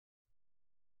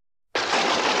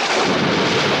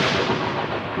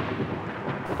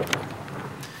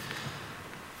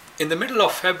In the middle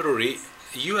of February,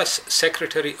 US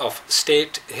Secretary of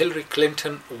State Hillary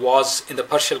Clinton was in the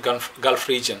Persian Gulf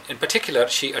region. In particular,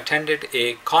 she attended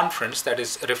a conference that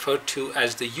is referred to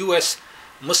as the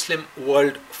US-Muslim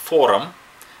World Forum.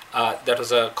 That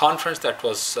was a conference that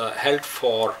was held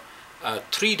for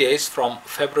 3 days from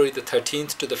February the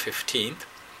 13th to the 15th.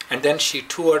 And then she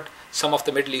toured some of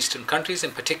the Middle Eastern countries,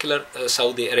 in particular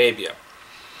Saudi Arabia.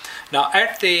 Now,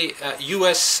 at the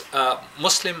US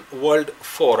Muslim World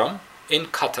Forum in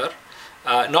Qatar,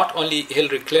 not only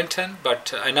Hillary Clinton,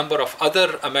 but a number of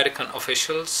other American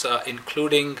officials,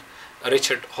 including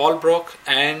Richard Halbrook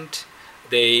and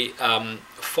the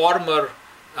former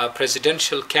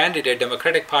presidential candidate,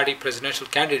 Democratic Party presidential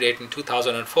candidate in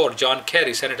 2004, John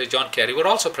Kerry, Senator John Kerry, were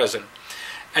also present.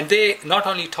 And they not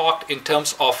only talked in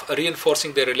terms of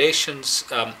reinforcing their relations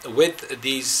with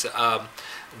these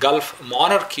Gulf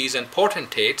monarchies and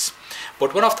potentates,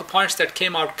 but one of the points that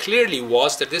came out clearly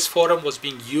was that this forum was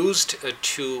being used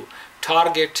to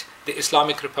target the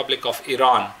Islamic Republic of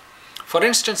Iran. For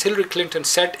instance, Hillary Clinton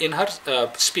said in her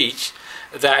speech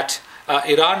that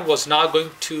Iran was now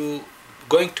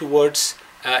going towards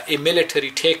a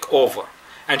military takeover,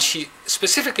 and she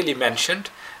specifically mentioned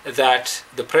that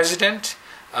the president,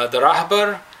 the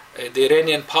Rahbar, the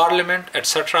Iranian parliament,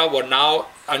 etc., were now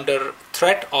under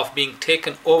threat of being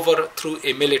taken over through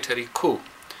a military coup.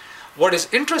 What is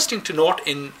interesting to note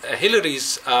in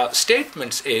Hillary's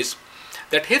statements is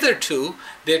that hitherto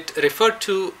they referred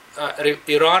to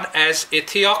Iran as a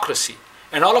theocracy,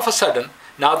 and all of a sudden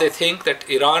now they think that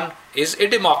Iran is a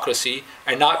democracy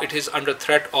and now it is under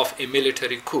threat of a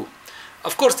military coup.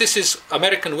 Of course, this is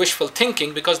American wishful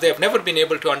thinking because they have never been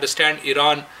able to understand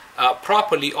Iran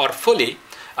properly or fully.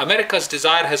 America's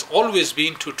desire has always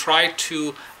been to try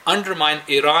to undermine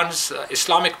Iran's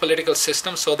Islamic political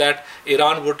system so that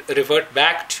Iran would revert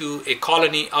back to a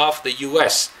colony of the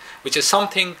US, which is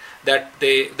something that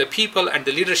the people and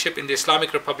the leadership in the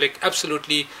Islamic Republic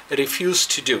absolutely refuse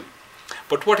to do.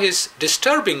 But what is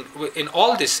disturbing in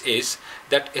all this is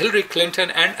that Hillary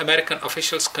Clinton and American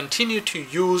officials continue to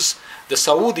use the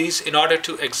Saudis in order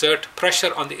to exert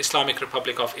pressure on the Islamic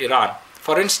Republic of Iran.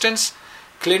 For instance,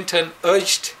 Clinton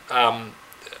urged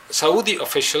Saudi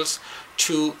officials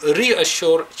to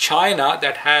reassure China,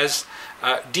 that has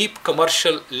deep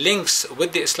commercial links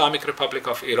with the Islamic Republic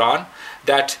of Iran,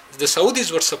 that the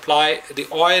Saudis would supply the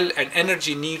oil and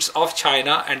energy needs of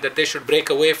China and that they should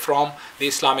break away from the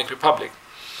Islamic Republic.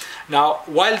 Now,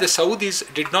 while the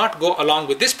Saudis did not go along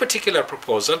with this particular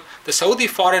proposal, the Saudi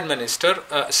Foreign Minister,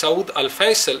 Saud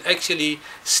al-Faisal, actually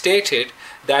stated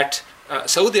that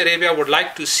Saudi Arabia would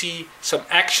like to see some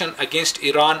action against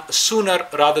Iran sooner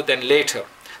rather than later.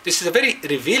 This is a very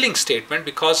revealing statement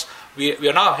because we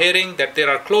are now hearing that there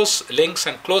are close links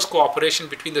and close cooperation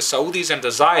between the Saudis and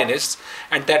the Zionists,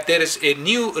 and that there is a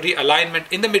new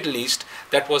realignment in the Middle East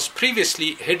that was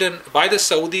previously hidden by the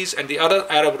Saudis and the other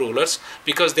Arab rulers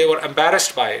because they were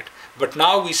embarrassed by it. But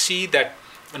now we see that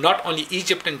not only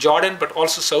Egypt and Jordan, but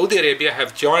also Saudi Arabia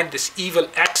have joined this evil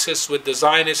axis with the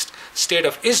Zionist state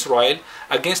of Israel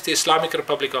against the Islamic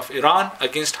Republic of Iran,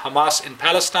 against Hamas in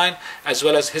Palestine, as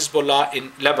well as Hezbollah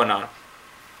in Lebanon.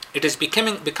 It is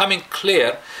becoming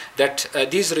clear that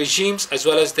these regimes, as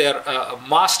well as their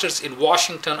masters in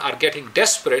Washington, are getting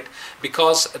desperate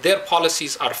because their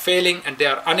policies are failing and they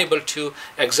are unable to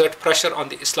exert pressure on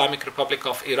the Islamic Republic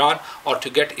of Iran or to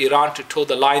get Iran to toe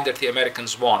the line that the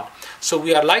Americans want. So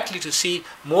we are likely to see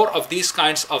more of these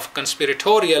kinds of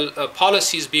conspiratorial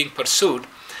policies being pursued.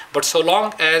 But so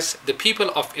long as the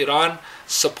people of Iran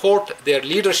support their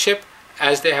leadership,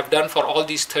 as they have done for all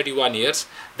these 31 years,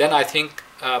 then I think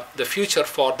the future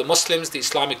for the Muslims, the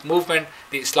Islamic movement,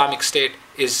 the Islamic State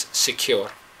is secure.